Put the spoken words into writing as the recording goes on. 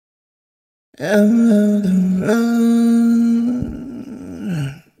I'm on the run.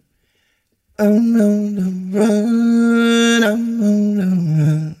 I'm on the run. I'm on the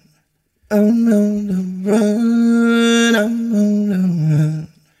run. I'm on the run. I'm on the run.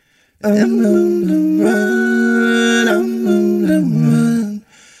 I'm on the run. I'm on the run. I'm on the run.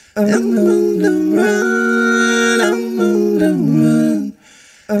 I'm on the run. I'm on the run.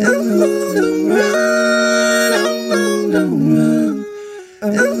 I'm on the run. I'm on the run. I'm on the run.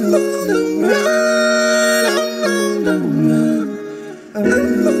 I'm on the run. I'm on the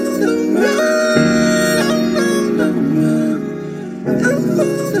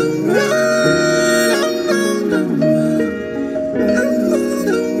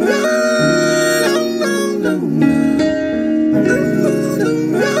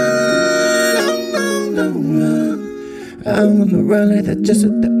I'm on the run like that, just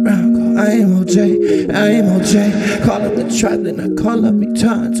at that round call. I am OJ, I am OJ. Call up the tribe, then I call up me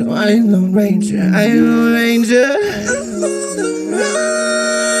Tonto. I am Lone Ranger, I am Lone Ranger. I'm on the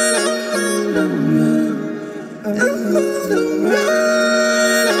run, I'm on the run, I'm on the run,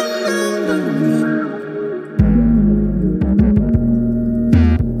 I'm on the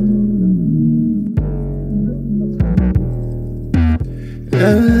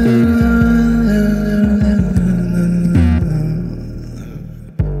I'm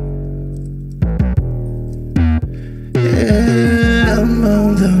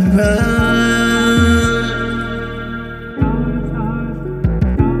on the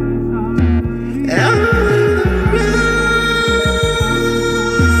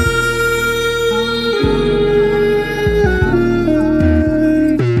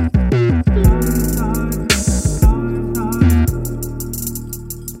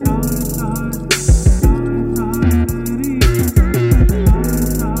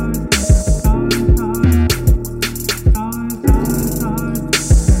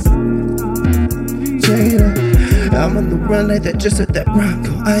I'm on the run like that, just at that rock.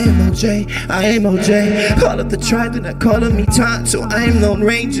 I am OJ, I am OJ. Call up the tribe, then I call up me Tonto. I am Lone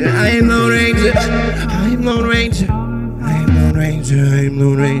Ranger, I am Lone Ranger. I am Lone Ranger, I am Lone Ranger, I am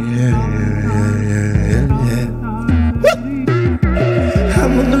Lone Ranger.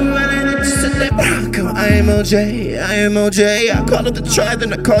 I'm on the run like that, just at that rock. I am OJ, I am OJ. I call up the tribe,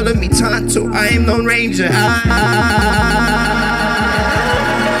 then I call up me Tonto. I am Lone Ranger.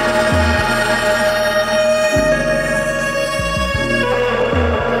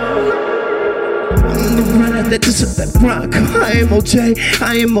 That just at that rock. I am OJ,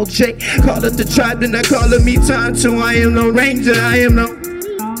 I am OJ. Call up the tribe, then I call up me Tonto. I am Lone Ranger, I am Lone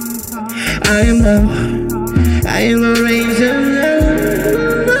Ranger.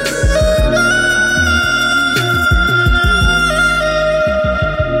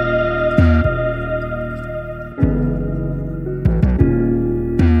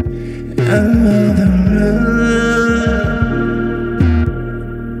 I'm on the run.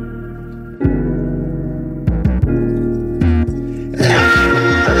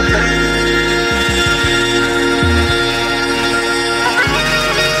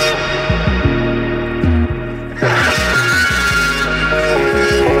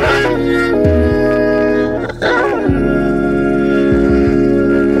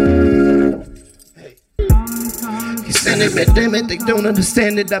 Damn it, they don't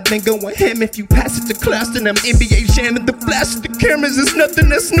understand it. I've been going ham. If you pass it to class, then I'm NBA jamming. The flash of the cameras is nothing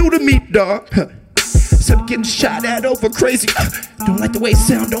that's new to me, dawg. Stop getting shot at over crazy. Don't like the way it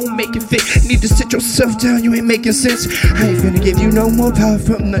sound, don't make it fit. Need to sit yourself down, you ain't making sense. I ain't finna give you no more power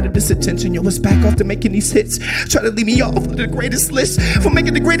from none of this attention. Yo, it's back off to making these hits. Try to leave me off of the greatest list. For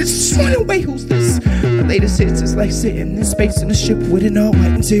making the greatest, just run away, who's this? The latest hits is like sitting in space in a ship with an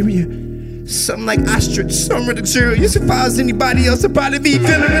all-white interior. Something like ostrich, summer the juries. If I was anybody else, I'd probably be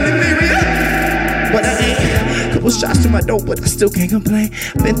feeling inferior. But I ain't. Couple shots to my dope, but I still can't complain.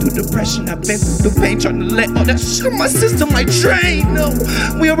 Been through depression, I've been through the pain. Trying to let all that shit in my system like drain. No,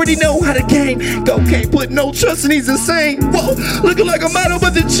 we already know how the game go. Can't put no trust in these insane. Whoa, looking like I'm out of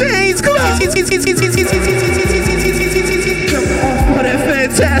the chains. Come on. All that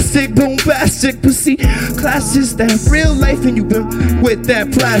fantastic, bombastic pussy. Classes that real life and you been with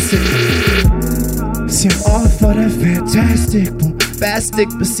that plastic. See, I'm all for that fantastic, bombastic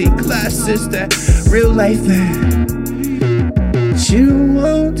pussy. Classes that real life and you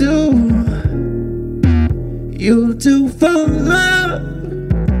won't do. You do for love.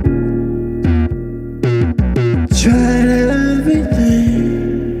 Tried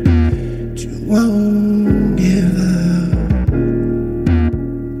everything, but you won't give up.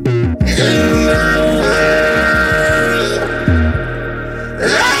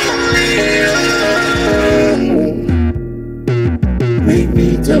 Make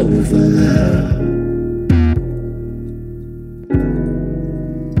me do over.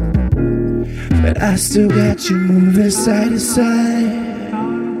 But I still got you moving side to side.